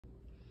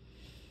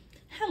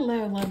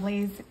Hello,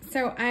 lovelies.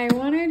 So I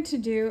wanted to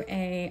do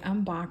a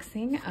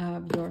unboxing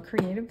of your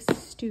Creative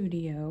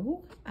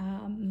Studio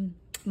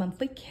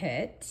monthly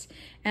kit.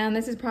 And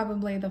this is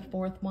probably the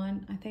fourth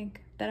one, I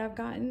think, that I've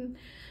gotten.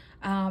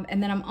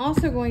 And then I'm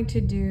also going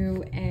to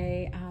do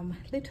a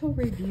little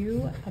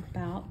review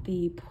about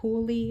the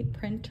Poooli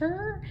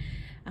Printer.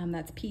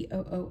 That's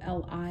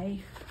P-O-O-L-I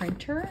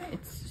printer.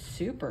 It's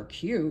super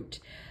cute,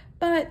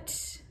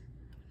 but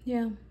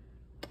yeah,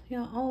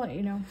 I'll let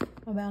you know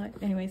about it.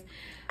 Anyways,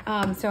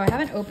 so I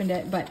haven't opened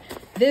it, but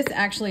this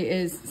actually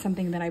is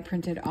something that I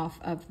printed off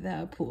of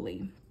the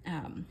Poooli.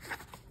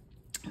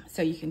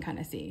 So you can kind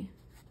of see,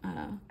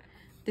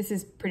 this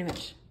is pretty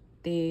much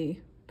the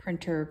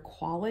printer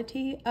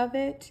quality of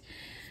it.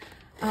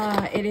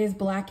 It is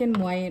black and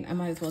white. I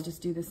might as well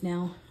just do this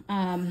now.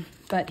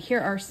 But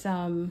here are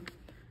some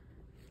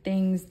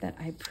things that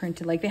I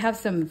printed. Like, they have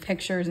some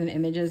pictures and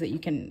images that you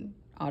can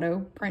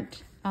auto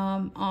print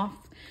off.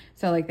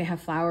 So like, they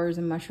have flowers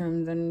and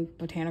mushrooms and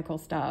botanical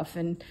stuff.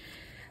 And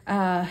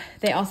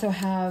they also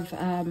have,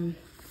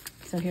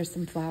 so here's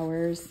some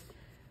flowers.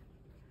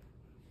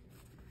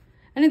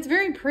 And it's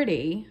very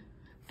pretty,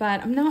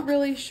 but I'm not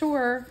really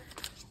sure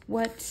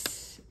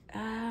what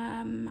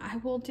I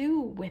will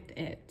do with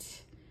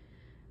it.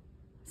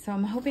 So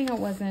I'm hoping it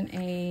wasn't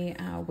a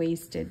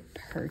wasted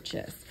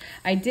purchase.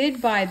 I did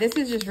buy, this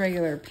is just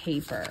regular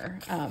paper.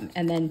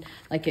 And then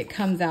like, it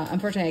comes out,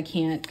 unfortunately I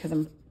can't, because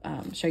I'm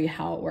show you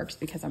how it works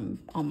because I'm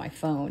on my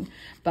phone.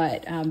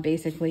 But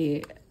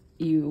basically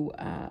you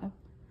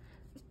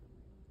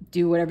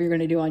do whatever you're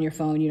going to do on your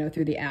phone, you know,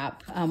 through the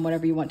app,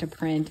 whatever you want to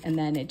print, and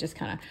then it just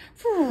kind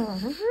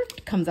of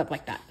comes up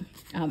like that.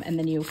 And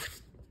then you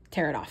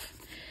tear it off.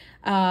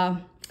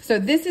 So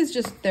this is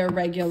just their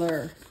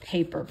regular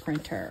paper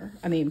printer.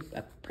 I mean,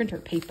 printer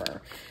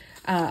paper.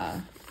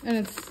 And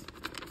it's,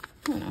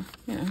 I don't know,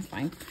 you know, it's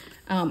fine.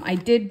 I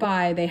did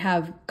buy, they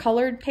have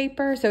colored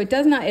paper. So it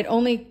does not, it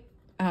only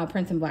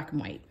prints in black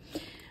and white.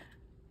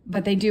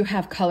 But they do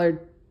have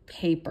colored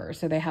paper.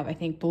 So they have, I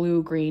think,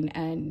 blue, green,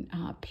 and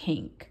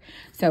pink.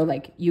 So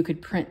like, you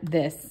could print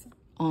this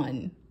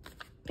on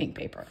pink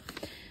paper.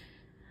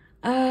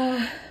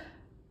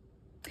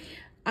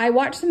 I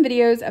watched some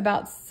videos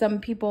about some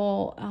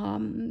people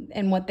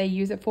and what they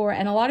use it for,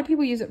 and a lot of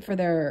people use it for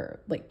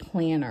their like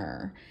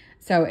planner.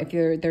 So if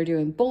they're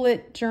doing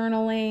bullet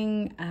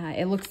journaling,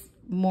 it looks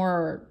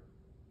more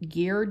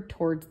geared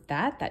towards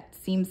that. That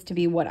seems to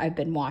be what I've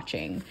been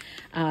watching.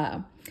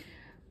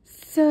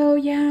 So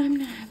yeah,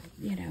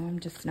 I'm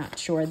just not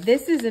sure.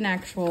 This is an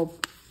actual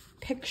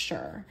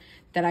picture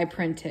that I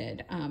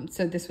printed.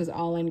 So this was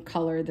all in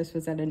color. This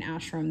was at an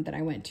ashram that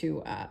I went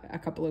to a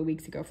couple of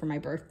weeks ago for my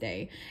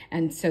birthday.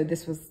 And so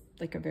this was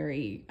like a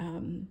very,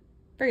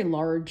 very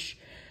large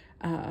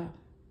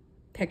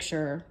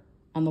picture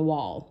on the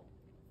wall.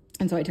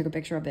 And so I took a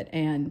picture of it,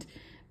 and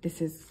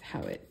this is how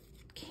it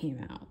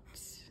came out.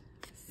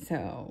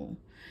 So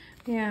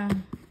yeah,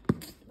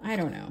 I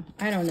don't know.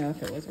 I don't know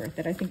if it was worth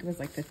it. I think it was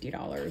like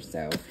 $50.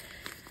 So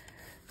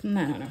I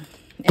don't know.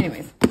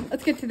 Anyways,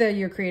 let's get to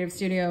your Creative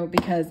Studio,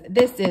 because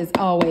this is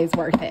always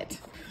worth it.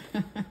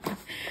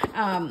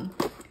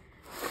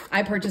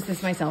 I purchased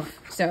this myself,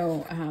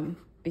 so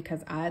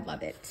because I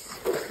love it.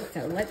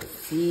 So let's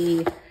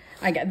see.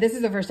 This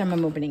is the first time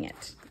I'm opening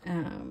it.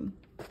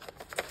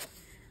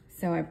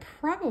 So I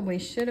probably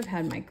should have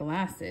had my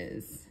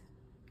glasses,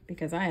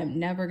 because I am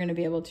never going to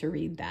be able to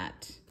read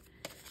that.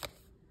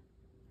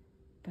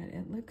 But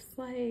it looks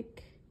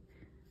like,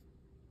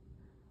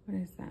 what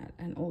is that?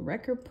 An old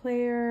record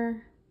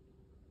player.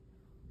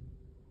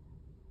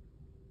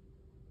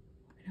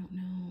 I don't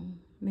know.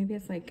 Maybe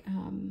it's like,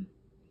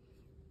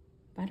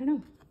 I don't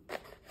know.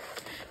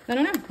 I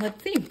don't know.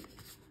 Let's see.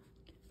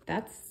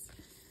 That's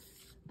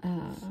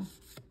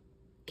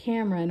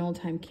camera, an old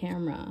time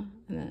camera.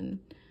 And then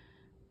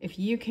if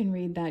you can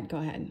read that, go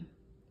ahead.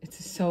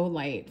 It's so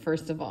light,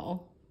 first of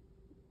all.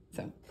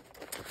 So,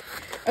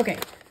 okay.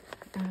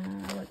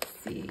 Let's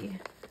see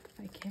if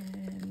I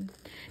can.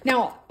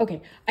 Now,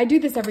 okay, I do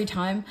this every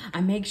time.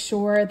 I make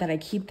sure that I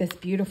keep this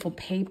beautiful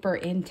paper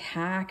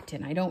intact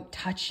and I don't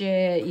touch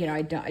it. You know,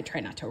 I try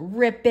not to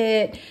rip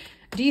it.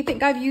 Do you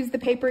think I've used the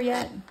paper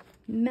yet?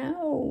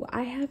 No,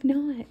 I have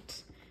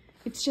not.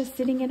 It's just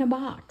sitting in a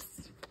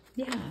box.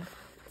 Yeah.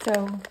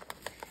 So,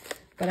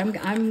 but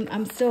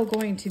I'm still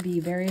going to be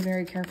very,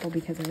 very careful,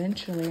 because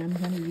eventually I'm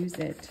going to use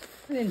it.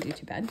 I didn't do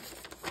too bad.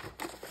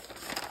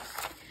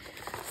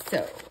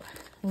 So,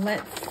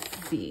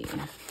 let's see.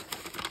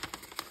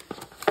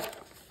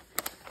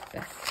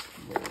 Best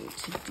way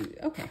to do.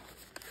 Okay.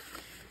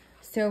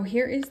 So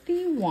here is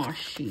the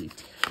washi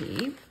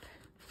tape.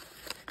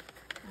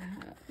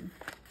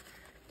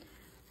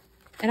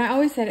 And I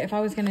always said if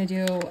I was going to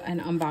do an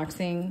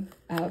unboxing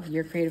of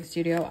your Creative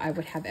Studio, I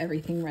would have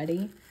everything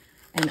ready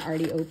and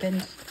already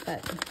opened.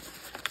 But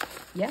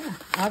yeah,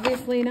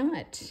 obviously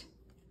not.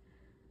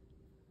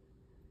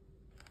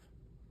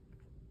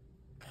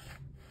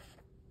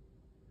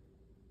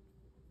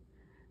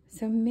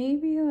 So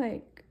maybe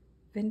like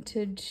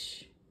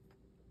vintage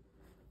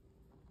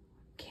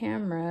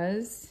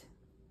cameras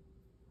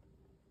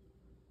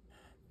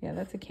Yeah,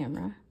 that's a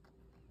camera.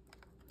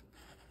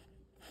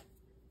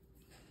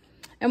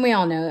 And we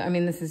all know, I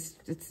mean, this is,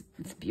 it's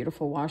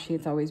beautiful washi.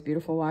 It's always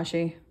beautiful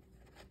washi.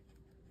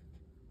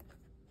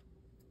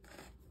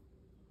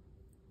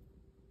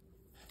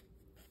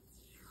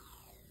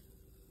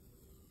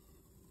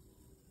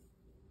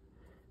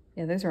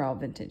 Yeah, those are all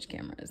vintage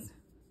cameras.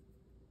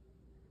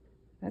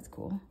 That's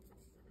cool.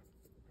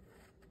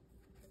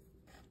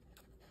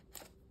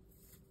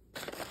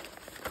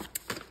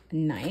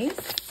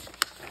 Nice.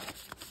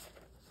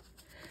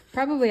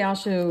 Probably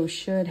also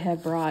should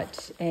have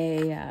brought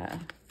a,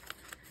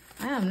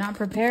 I am not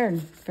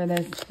prepared for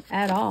this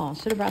at all.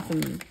 Should have brought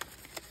some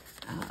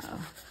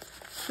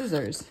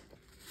scissors.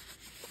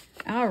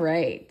 All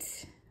right.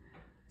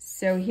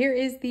 So here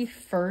is the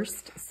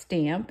first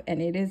stamp,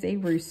 and it is a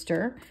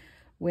rooster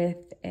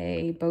with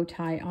a bow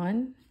tie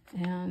on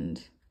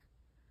and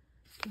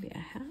maybe a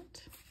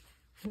hat.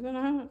 Is it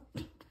a hat?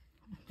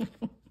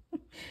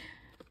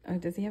 Oh,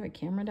 does he have a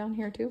camera down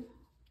here too?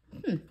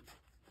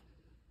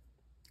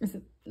 Is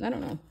it, I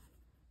don't know,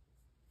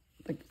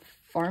 like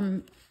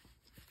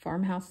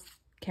farmhouse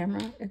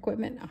camera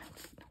equipment? Oh,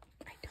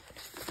 I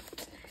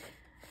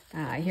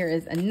don't know. Here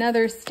is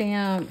another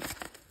stamp.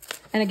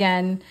 And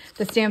again,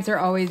 the stamps are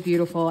always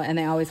beautiful and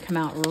they always come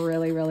out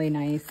really, really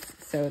nice.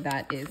 So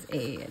that is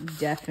a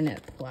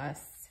definite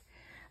plus.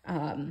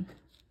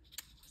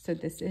 So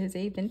this is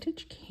a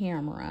vintage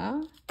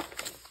camera.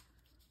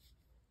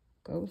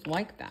 Goes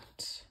like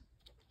that.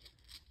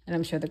 And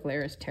I'm sure the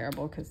glare is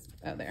terrible because,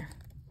 oh, there.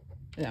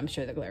 I'm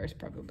sure the glare is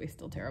probably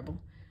still terrible.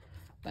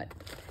 But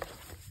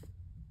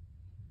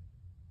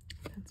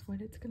that's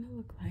what it's going to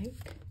look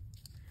like.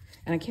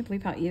 And I can't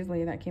believe how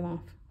easily that came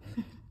off.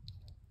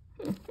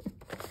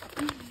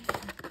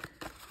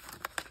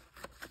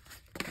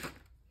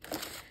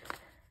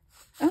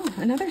 Oh,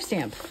 another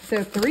stamp.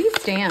 So 3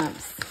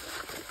 stamps.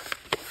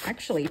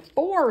 Actually,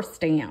 4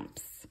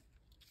 stamps.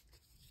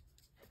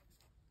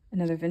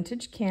 Another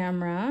vintage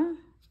camera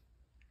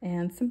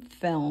and some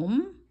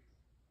film.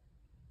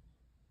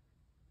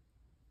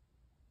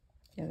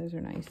 Yeah, those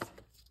are nice.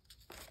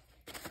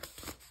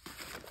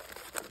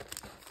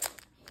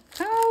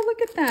 Oh,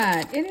 look at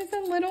that. It is a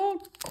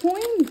little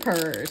coin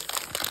purse.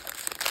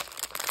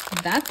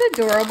 That's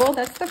adorable.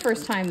 That's the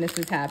first time this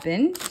has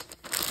happened,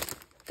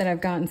 that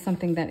I've gotten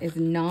something that is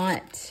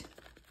not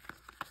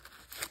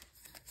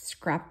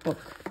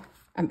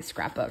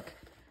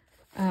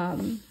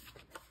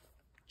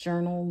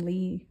journal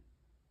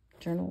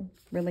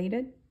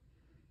related.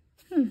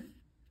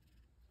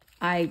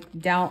 I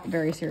doubt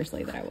very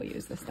seriously that I will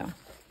use this though.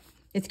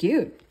 It's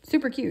cute,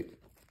 super cute,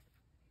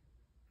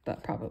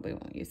 but probably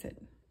won't use it.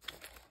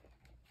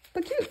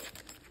 But cute.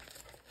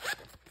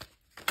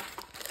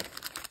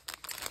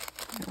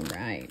 All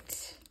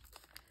right.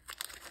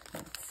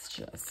 Let's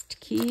just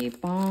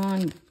keep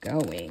on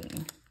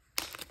going.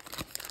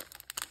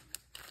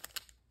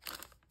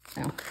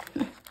 Oh,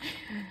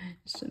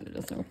 should have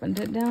just opened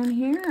it down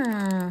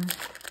here.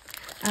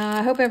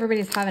 I hope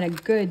everybody's having a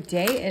good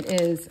day.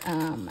 It is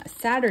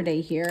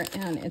Saturday here,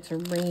 and it's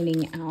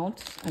raining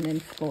out. I'm in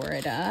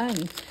Florida,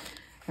 and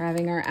we're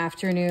having our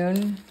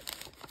afternoon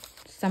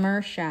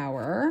summer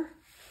shower.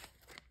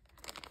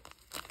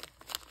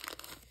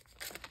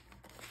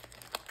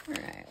 All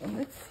right, well,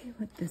 let's see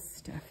what this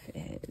stuff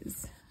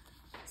is.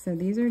 So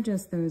these are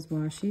just those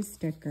washi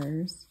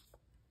stickers.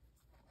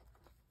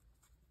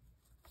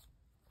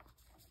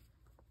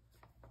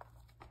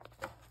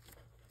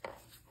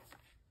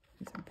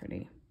 These are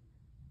pretty.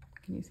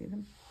 Can you see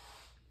them?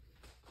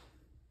 I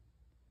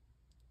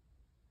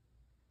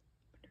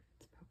wonder if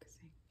it's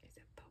focusing. Is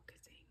it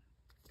focusing?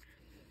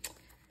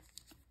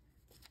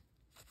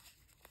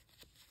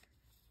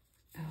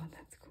 Oh,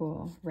 that's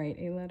cool. Write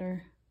a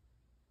letter.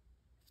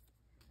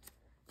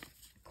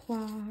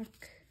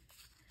 Clock.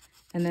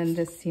 And then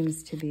this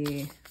seems to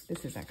be,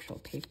 this is actual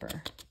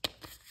paper.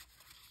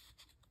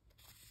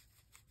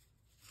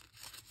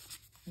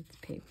 It's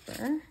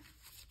paper.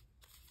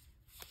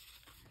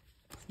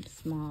 Some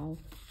small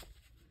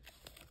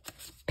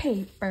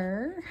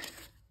paper.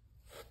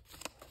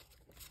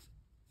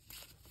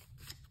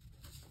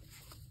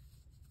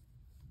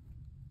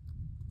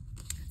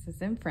 This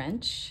is in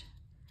French.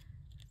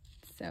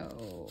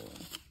 So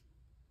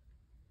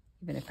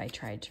even if I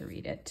tried to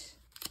read it,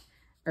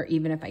 or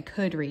even if I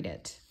could read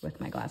it with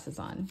my glasses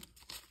on,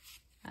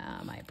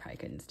 I probably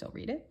couldn't still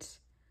read it.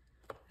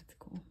 That's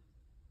cool.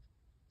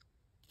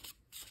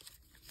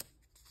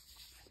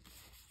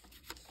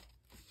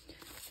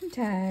 Some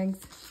tags.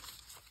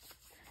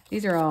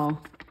 These are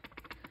all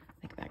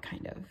like that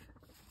kind of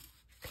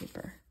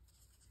paper.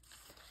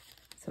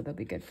 So they'll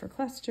be good for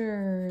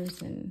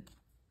clusters, and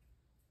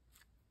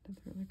that's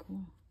really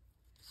cool.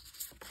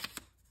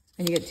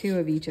 And you get 2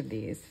 of each of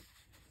these.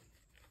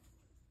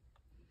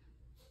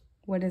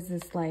 What is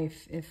this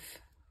life if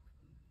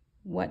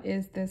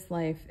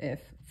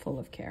full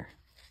of care?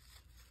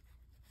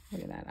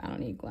 Look at that. I don't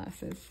need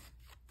glasses.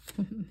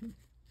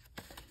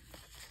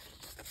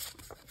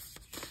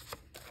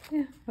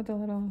 Yeah, with a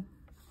little,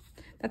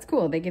 that's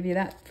cool. They give you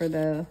that for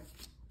the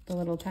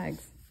little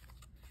tags.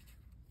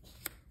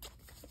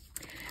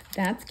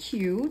 That's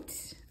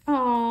cute.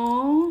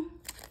 Aww.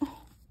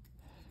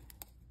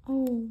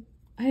 Oh,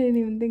 I didn't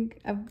even think,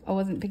 I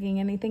wasn't picking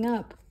anything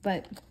up,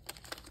 but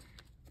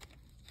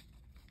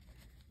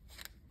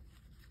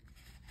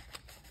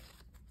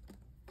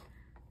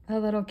a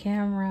little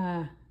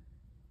camera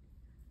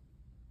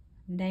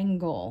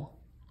dangle.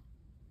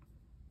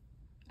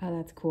 Oh,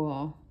 that's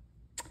cool.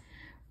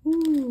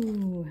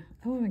 Ooh,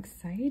 oh, I'm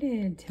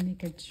excited to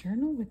make a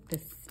journal with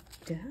this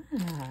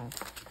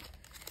stuff.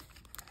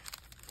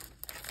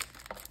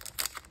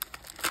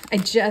 I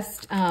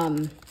just, I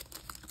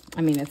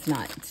mean, it's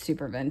not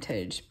super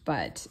vintage,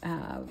 but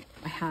I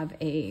have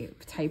a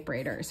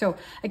typewriter. So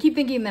I keep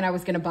thinking that I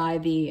was gonna buy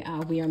the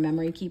We Are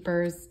Memory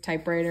Keepers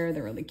typewriter.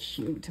 They're really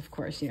cute, of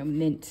course, you know,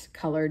 mint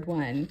colored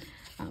one.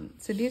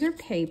 So these are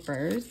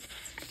papers.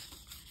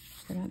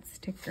 They're not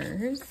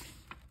stickers.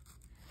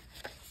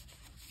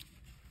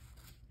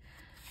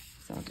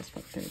 So I'll just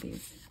flip through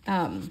these.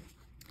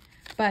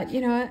 But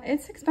you know,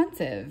 it's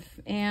expensive.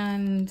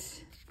 And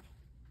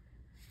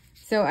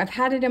so I've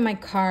had it in my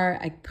car.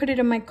 I put it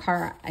in my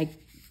car. I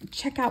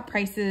check out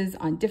prices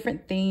on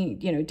different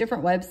things, you know,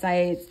 different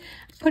websites,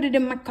 put it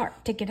in my cart,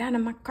 take it out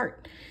of my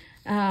cart.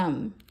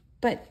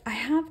 But I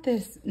have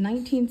this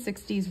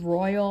 1960s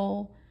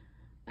Royal,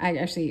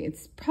 actually,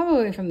 it's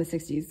probably from the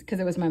 60s because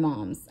it was my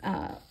mom's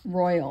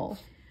Royal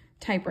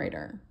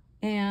typewriter.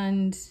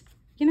 And,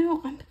 you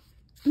know, I'm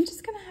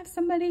just going to have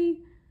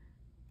somebody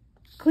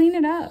clean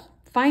it up,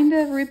 find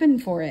a ribbon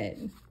for it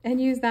and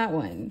use that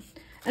one.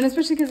 And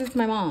especially because it's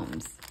my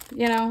mom's,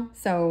 you know?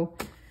 So,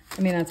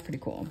 I mean, that's pretty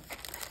cool.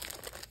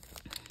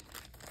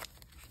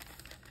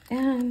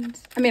 And,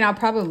 I mean, I'll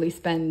probably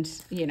spend,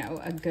 you know,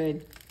 a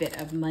good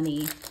bit of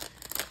money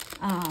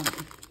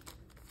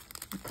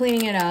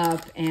cleaning it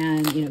up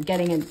and, you know,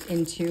 getting it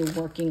into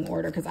working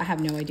order because I have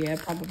no idea. It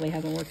probably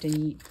hasn't worked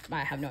in,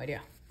 I have no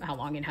idea how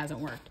long it hasn't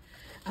worked.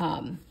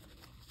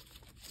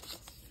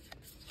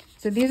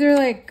 So these are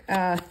like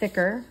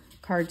thicker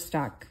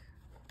cardstock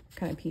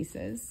kind of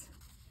pieces.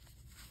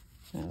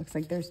 So it looks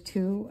like there's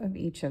 2 of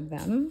each of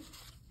them.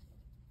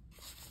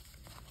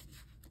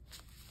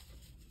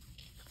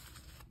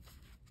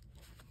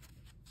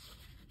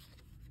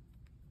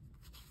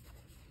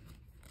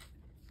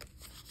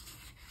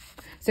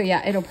 So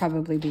yeah, it'll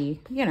probably be,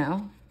 you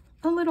know,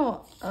 a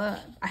little, I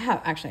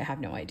have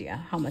no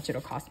idea how much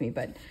it'll cost me,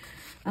 but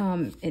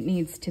it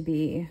needs to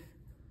be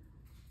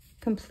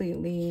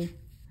completely,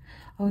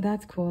 oh,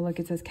 that's cool. Look,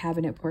 it says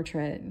cabinet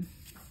portrait.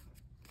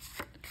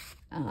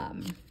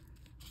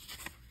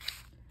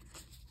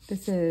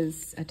 This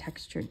is a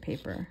textured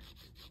paper.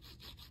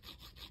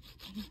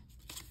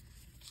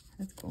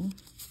 That's cool.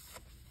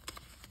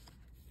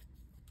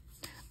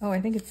 Oh, I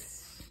think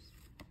it's,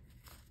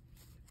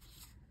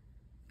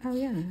 oh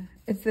yeah,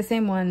 it's the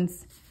same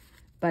ones,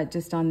 but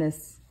just on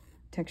this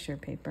texture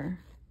paper.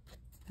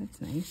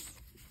 That's nice.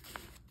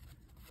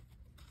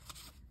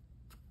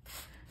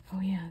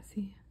 Oh yeah,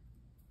 see?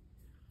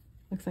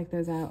 Looks like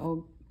those are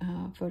old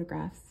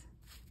photographs.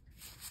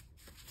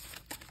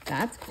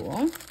 That's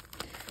cool.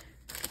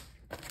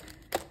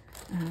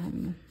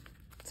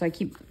 So I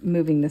keep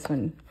moving this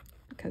one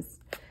because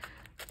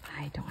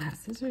I don't have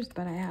scissors,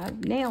 but I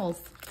have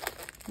nails.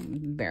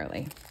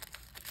 Barely.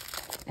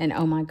 And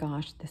oh my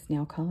gosh, this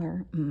nail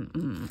color.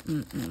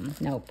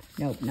 Nope,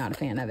 not a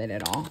fan of it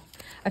at all.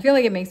 I feel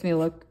like it makes me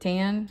look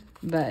tan,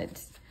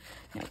 but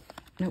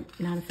nope,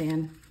 not a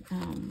fan.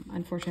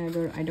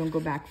 Unfortunately, I don't go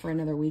back for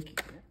another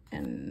week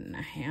and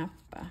a half,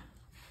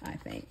 I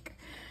think.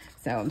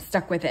 So I'm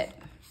stuck with it.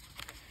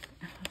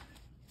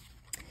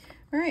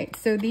 All right,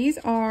 so these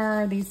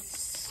are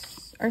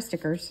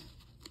stickers.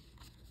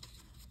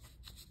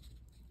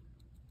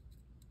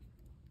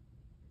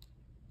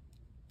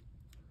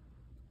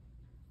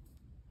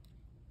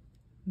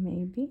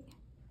 Maybe.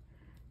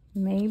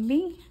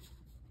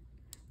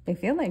 They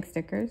feel like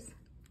stickers.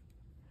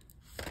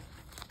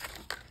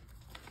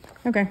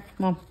 Okay,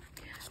 well,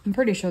 I'm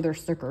pretty sure they're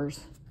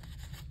stickers.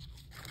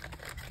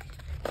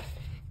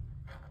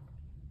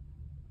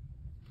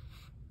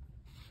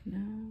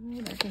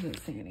 No, that doesn't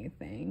say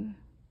anything.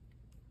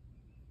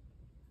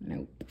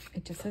 Nope,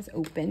 it just says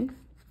open.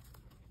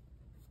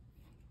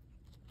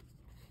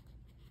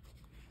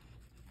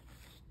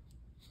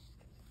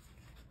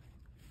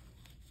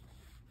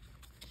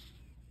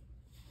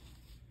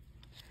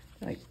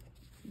 Like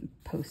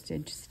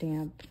postage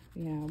stamp,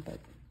 you know, but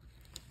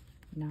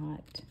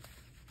not.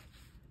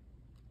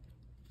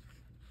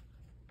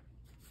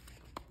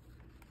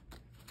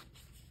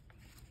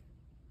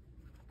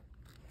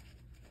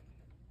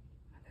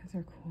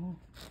 Those are cool.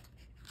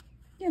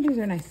 Yeah, these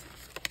are nice.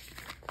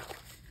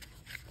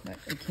 But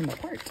it came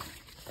apart.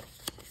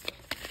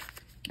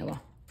 Oh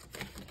well.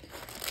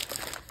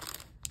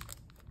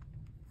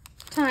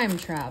 Time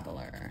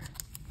Traveler.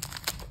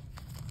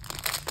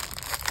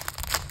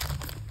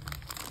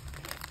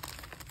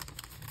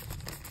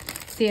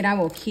 See, and I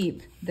will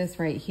keep this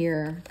right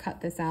here,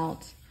 cut this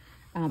out,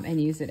 and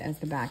use it as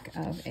the back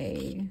of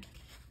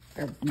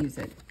or use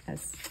it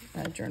as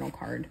a journal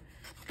card,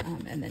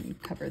 and then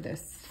cover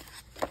this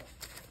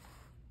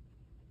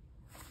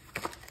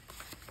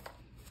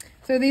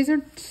So these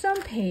are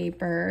some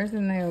papers,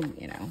 and they,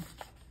 you know,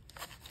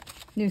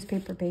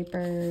 newspaper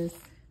papers.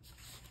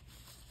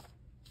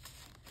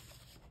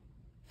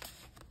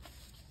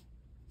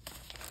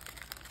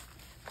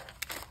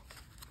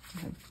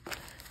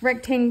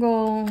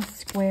 Rectangle,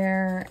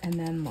 square, and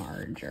then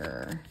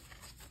larger.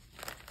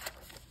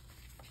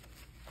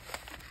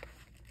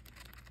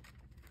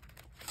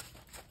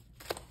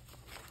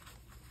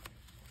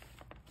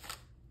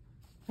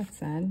 That's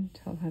sad.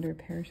 1,200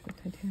 perished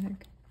with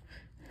Titanic.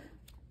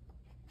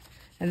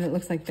 And it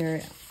looks like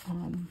they're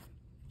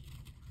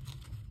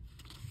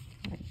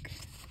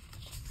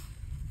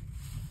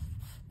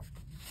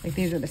like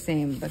these are the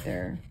same, but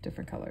they're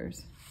different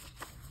colors.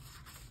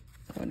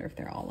 I wonder if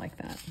they're all like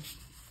that.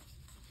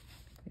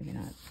 Maybe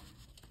not.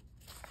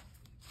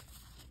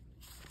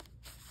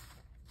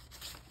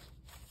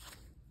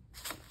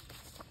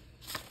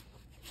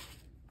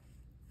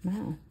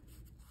 Wow.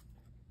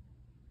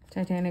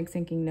 Titanic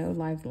sinking, no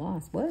lives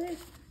lost. What?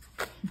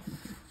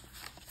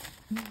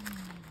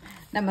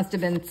 That must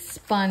have been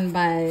spun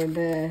by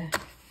the,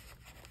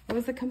 what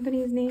was the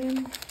company's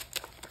name?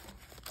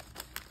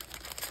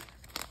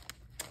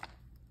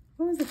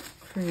 What was the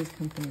cruise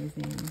company's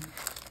name?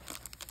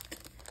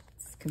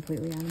 It's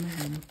completely out of my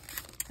head.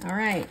 All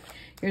right,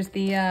 here's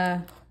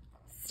the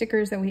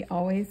stickers that we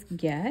always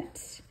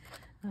get.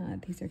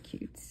 These are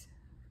cute.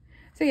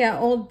 So yeah,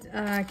 old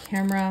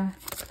camera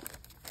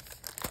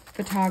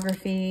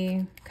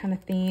photography kind of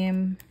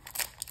theme.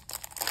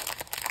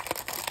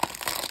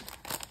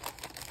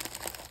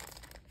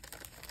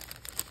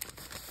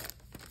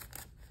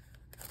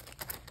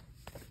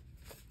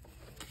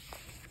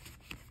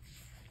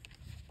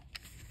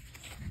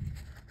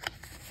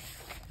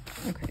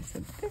 Okay, so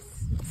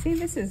this, see,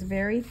 this is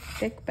very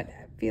thick, but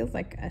it feels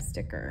like a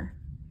sticker.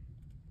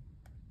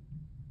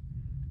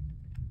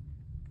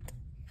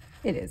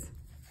 It is.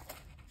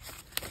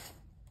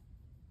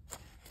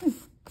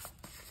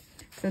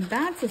 So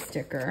that's a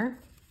sticker,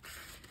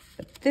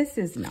 but this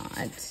is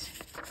not.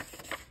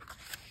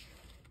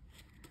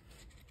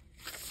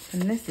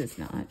 And this is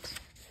not.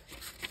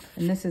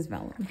 And this is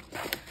vellum.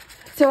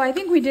 So I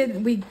think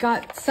we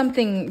got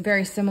something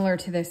very similar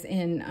to this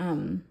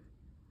in,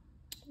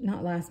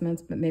 not last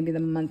month's, but maybe the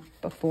month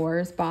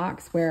before's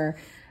box, where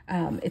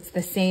it's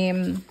the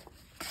same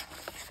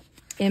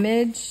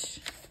image,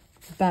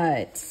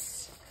 but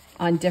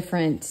on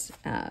different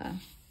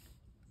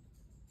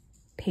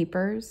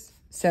papers.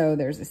 So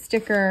there's a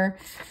sticker,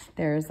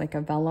 there's like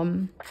a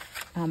vellum,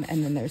 and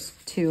then there's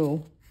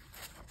two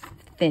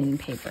thin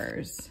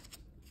papers.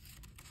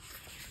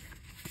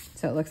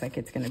 So it looks like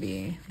it's gonna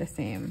be the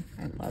same.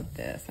 I love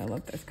this. I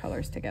love those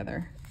colors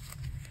together.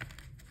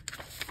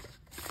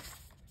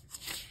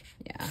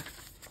 Yeah.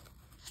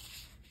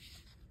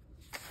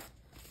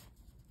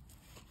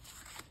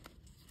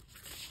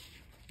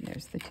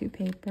 There's the two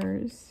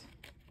papers.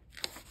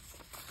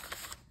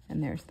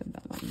 And there's the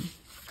vellum.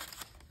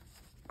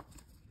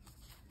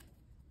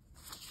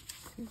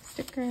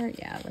 Sticker,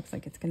 yeah, it looks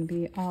like it's gonna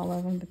be all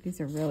of them, but these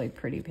are really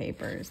pretty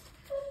papers.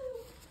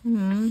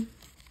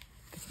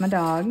 It's my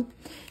dog.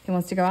 He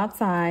wants to go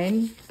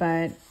outside,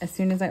 but as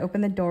soon as I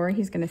open the door,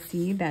 he's gonna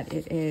see that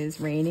it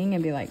is raining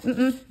and be like,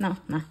 no,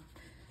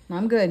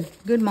 I'm good.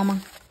 Good, mama.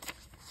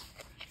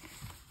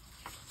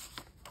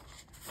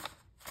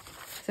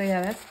 So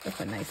yeah, that's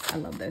a nice, I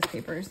love those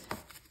papers.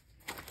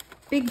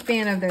 Big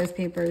fan of those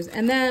papers.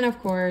 And then of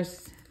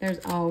course, there's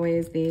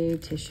always the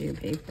tissue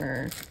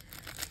paper.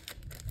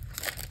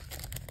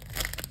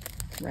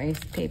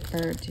 Rice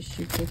paper,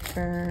 tissue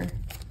paper.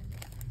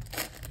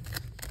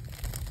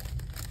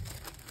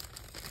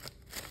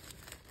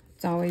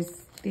 It's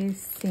always the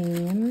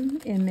same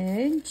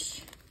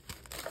image.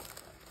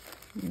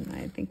 And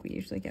I think we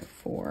usually get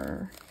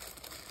 4.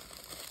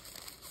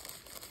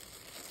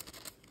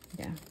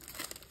 Yeah.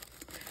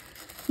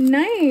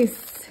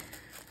 Nice.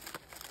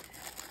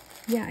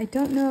 Yeah, I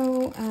don't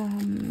know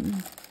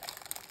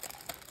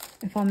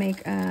if I'll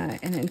make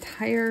an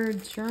entire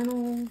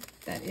journal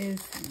that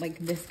is like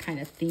this kind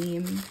of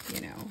theme, you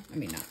know. I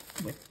mean, not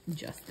with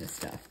just this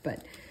stuff,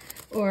 but,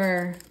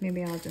 or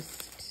maybe I'll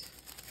just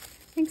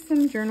make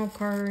some journal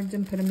cards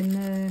and put them in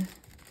the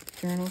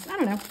journals. I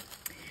don't know.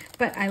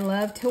 But I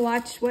love to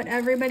watch what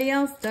everybody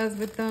else does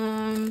with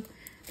them.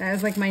 That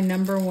is like my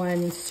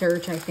 #1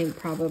 search, I think,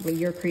 probably,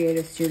 your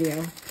creative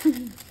studio.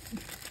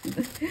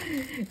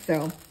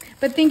 So,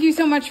 but thank you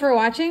so much for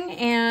watching.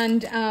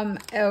 And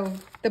oh,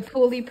 the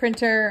Poooli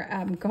Printer,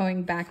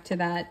 going back to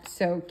that,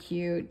 so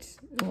cute.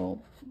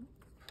 Well,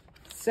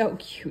 so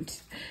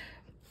cute.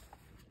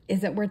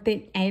 Is it worth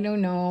it? I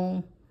don't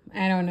know.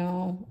 I don't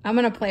know. I'm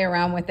gonna play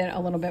around with it a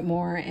little bit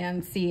more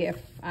and see if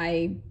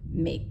I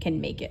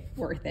can make it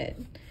worth it.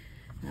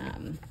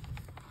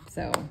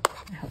 So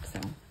I hope so.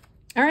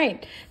 All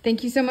right.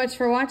 Thank you so much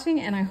for watching,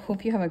 and I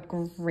hope you have a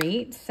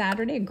great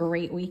Saturday, a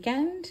great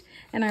weekend,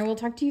 and I will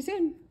talk to you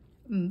soon.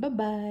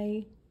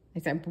 Bye-bye. I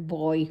said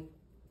boy.